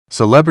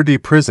Celebrity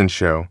Prison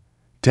Show,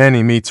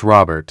 Danny Meets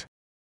Robert.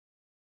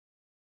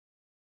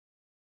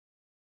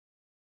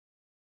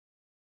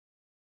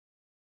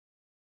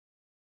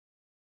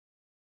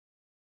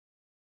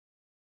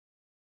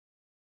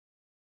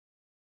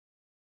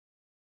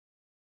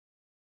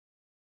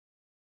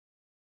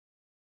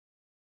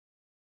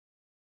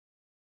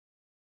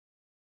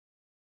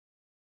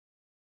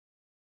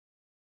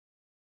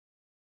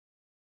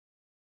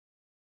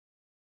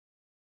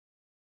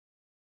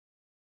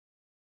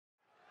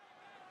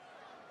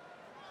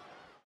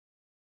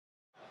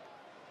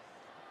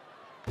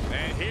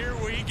 And here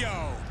we go.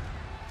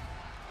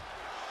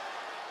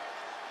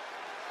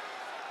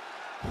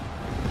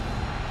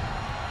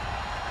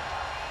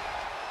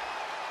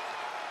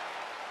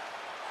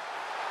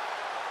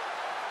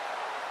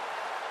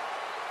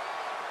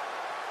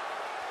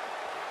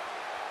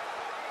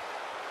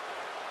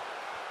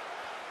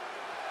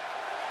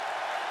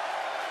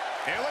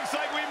 It looks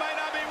like we might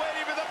not be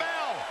waiting for the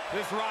bell.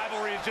 This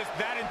rivalry is just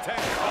that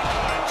intense.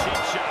 Oh,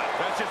 cheap shot.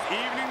 That's just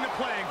evening the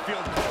playing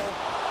field, Cole.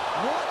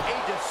 What a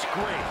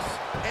disgrace.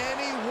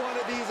 Any one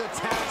of these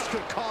attacks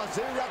could cause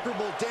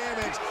irreparable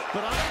damage,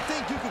 but I don't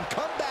think you can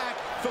come back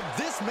from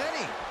this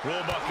many.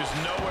 Rulebook is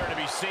nowhere to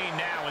be seen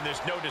now in this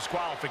no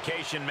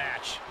disqualification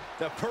match.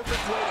 The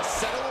perfect way to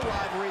settle a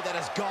rivalry that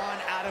has gone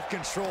out of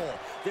control.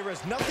 There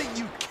is nothing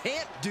you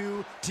can't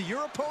do to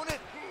your opponent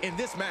in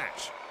this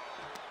match.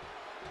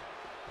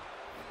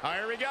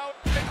 Here we go.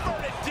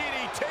 Inverted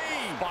DDT.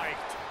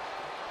 Spiked.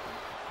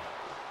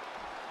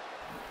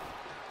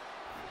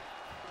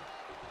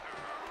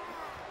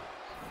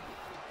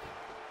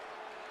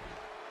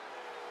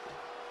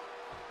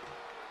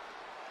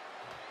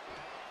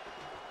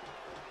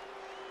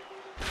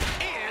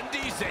 And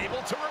he's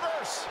able to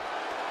reverse.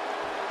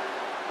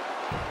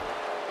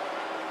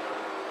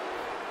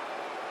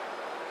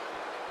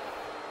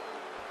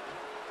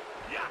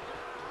 Yeah.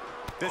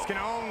 This can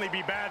only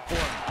be bad for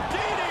him.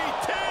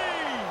 DDT!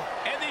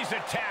 These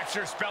attacks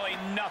are spelling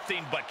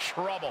nothing but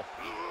trouble.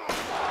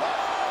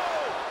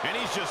 And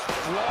he's just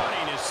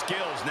flaunting his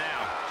skills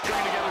now.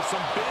 Stringing together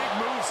some big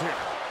moves here.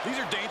 These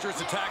are dangerous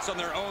attacks on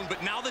their own,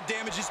 but now the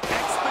damage is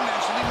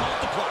exponentially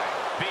multiplying.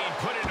 Being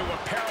put into a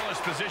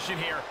perilous position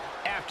here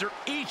after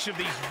each of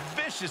these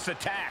vicious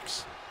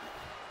attacks.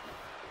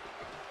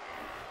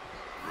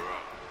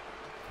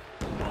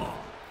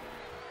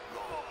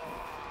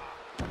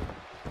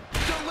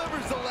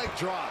 Delivers the leg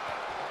drop.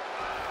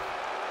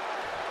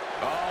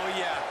 Oh,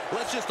 yeah.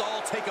 Let's just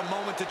all take a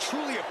moment to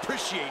truly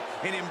appreciate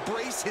and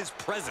embrace his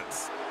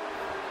presence.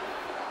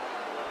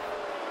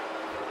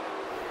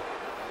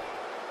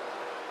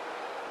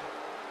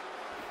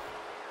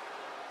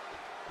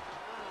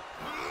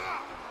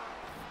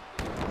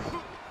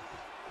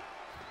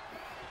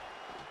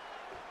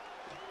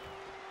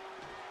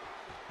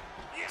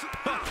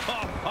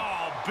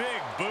 Oh,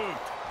 big boot.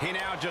 He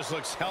now just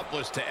looks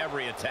helpless to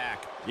every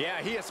attack.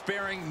 Yeah, he is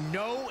sparing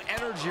no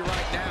energy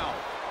right now.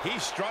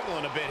 He's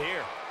struggling a bit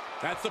here.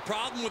 That's the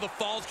problem with a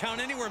Falls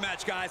Count Anywhere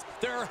match, guys.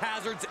 There are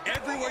hazards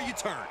everywhere you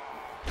turn.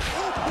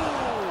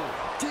 Ooh,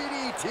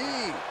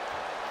 DDT.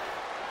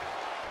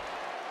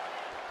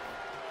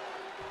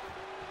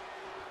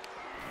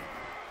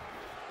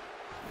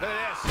 Look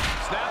at this.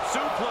 Snap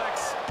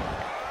suplex.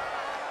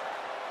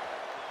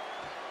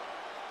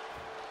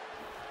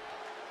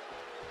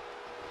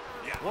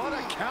 What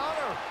a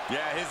counter.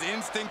 Yeah, his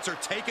instincts are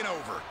taking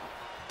over.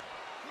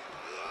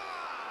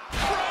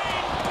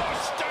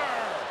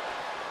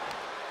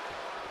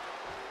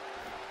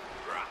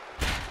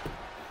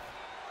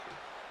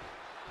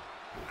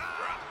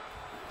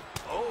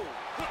 Oh,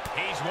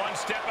 he's one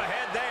step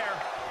ahead there.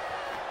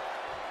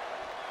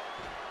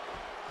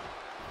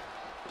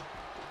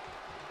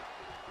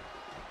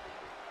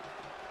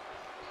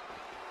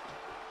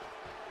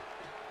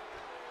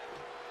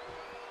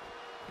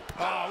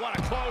 Oh, what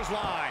a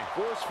clothesline.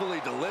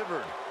 Forcefully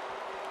delivered.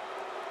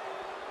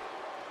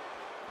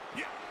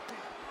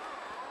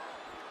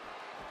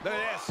 Look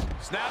at this.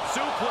 Snap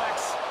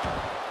suplex.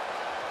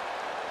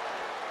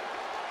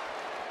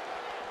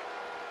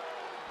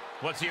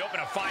 What's he hoping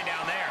to find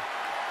down there?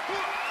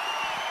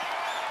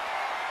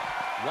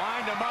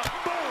 Wind him up.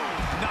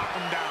 Boom. Knock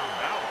him down.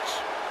 Ouch.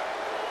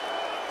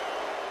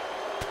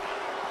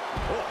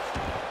 Oh,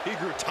 he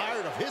grew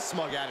tired of his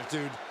smug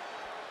attitude.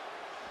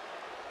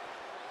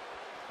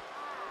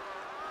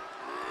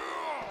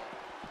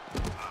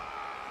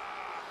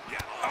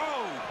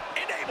 Oh,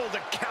 enabled to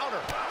counter.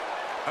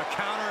 A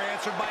counter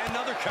answered by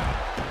another counter.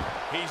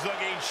 He's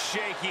looking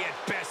shaky at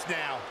best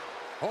now.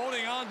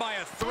 Holding on by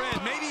a thread,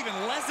 maybe even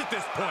less at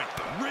this point.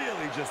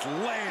 Really just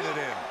laying it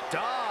in.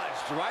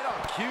 Dodged right on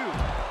cue.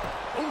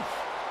 Oof.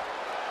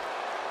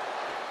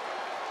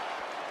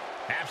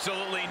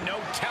 Absolutely no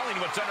telling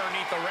what's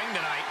underneath the ring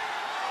tonight.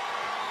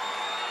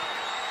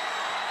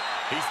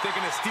 He's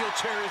thinking a steel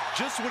chair is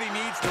just what he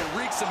needs to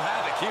wreak some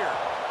havoc here.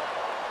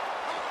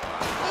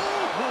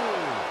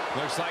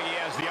 Looks like he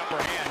has the upper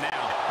hand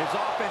now. His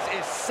offense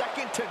is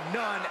second to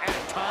none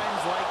at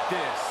times like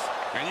this.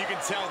 And you can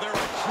tell there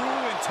are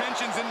true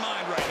intentions in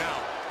mind right now.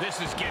 This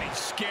is getting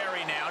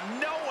scary now.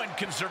 No one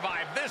can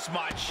survive this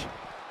much.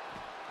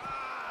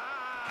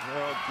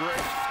 Oh,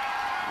 great.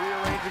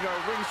 Rearranging our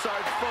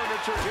ringside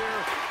furniture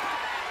here.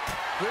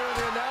 Clearing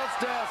the announce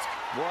desk.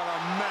 What a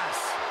mess.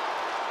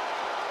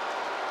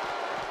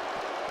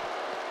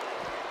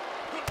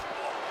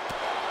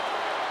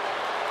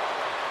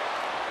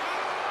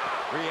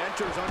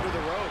 Re-enters under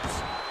the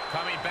ropes.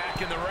 Coming back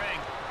in the ring.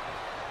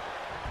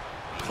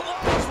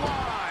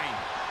 Clothesline.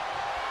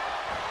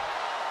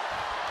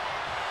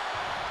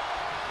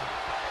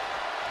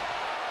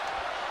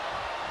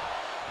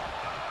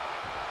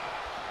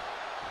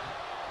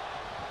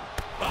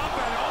 Up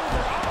and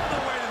over, all the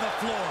way to the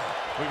floor.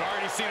 We've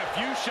already seen a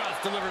few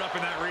shots delivered up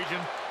in that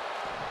region.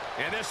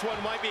 And this one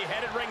might be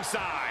headed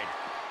ringside.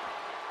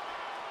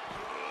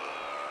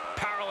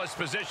 Powerless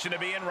position to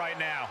be in right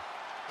now.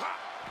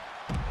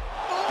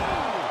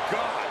 Oh,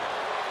 God.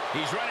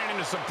 He's running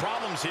into some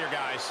problems here,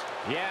 guys.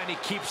 Yeah, and he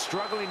keeps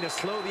struggling to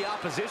slow the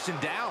opposition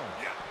down.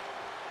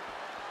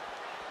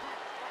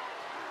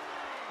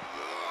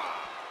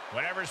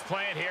 Whatever's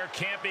playing here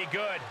can't be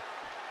good.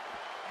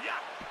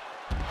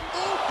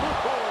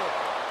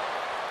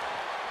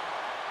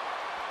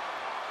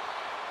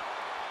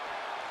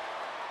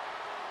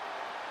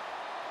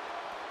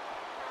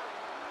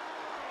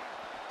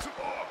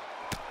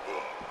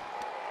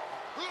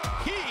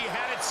 He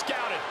had it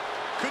scouted.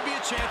 Could be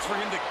a chance for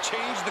him to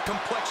change the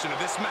complexion of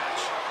this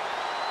match.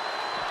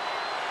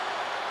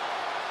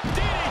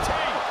 DDT!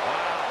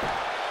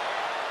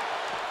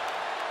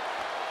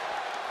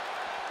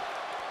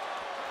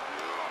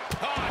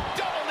 Ah,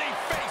 double knee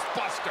face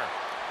buster.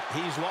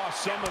 He's lost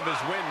some of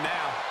his wind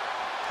now.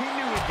 He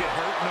knew he'd get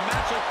hurt. In a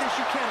match like this,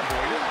 you can't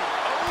avoid it.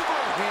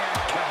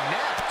 Overhand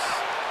connects.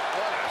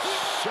 What a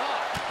shot.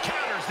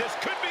 Counters. This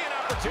could be an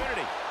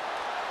opportunity.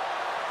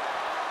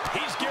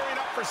 He's gearing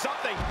up for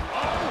something.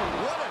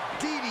 Oh, what a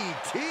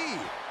DDT.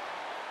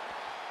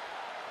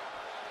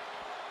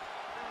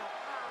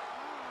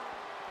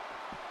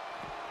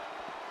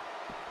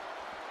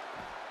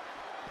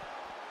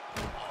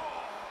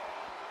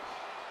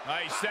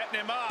 He's setting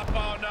him up.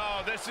 Oh,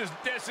 no. This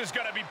is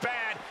going to be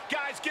bad.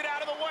 Guys, get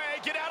out of the way.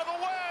 Get out of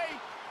the way.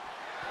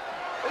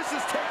 This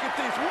is taking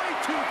things way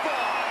too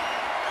far.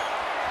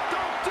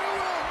 Don't do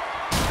it.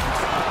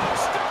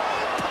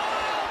 Stone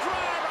pile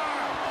driver.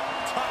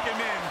 Tuck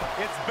him in.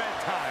 It's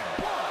bedtime.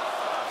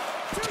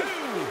 1, 2,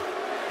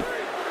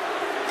 3.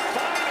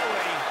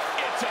 Finally,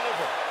 it's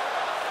over.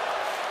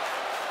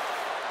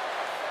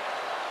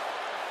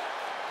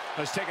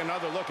 Let's take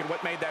another look at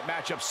what made that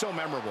matchup so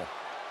memorable.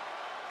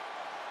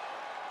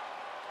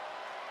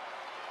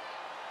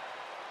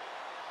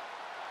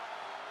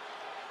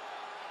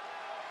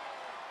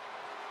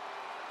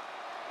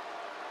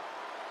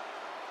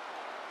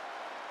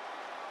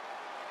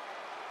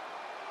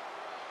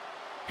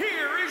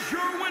 Here is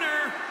your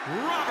winner,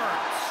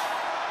 Robert,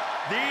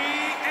 the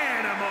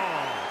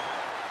Animal,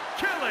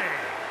 Kelly.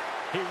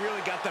 He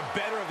really got the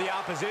better of the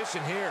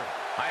opposition here.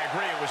 I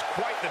agree. It was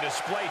quite the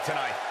display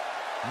tonight.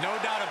 No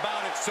doubt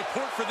about it.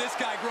 Support for this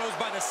guy grows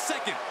by the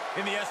second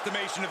in the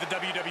estimation of the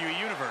WWE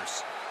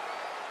Universe.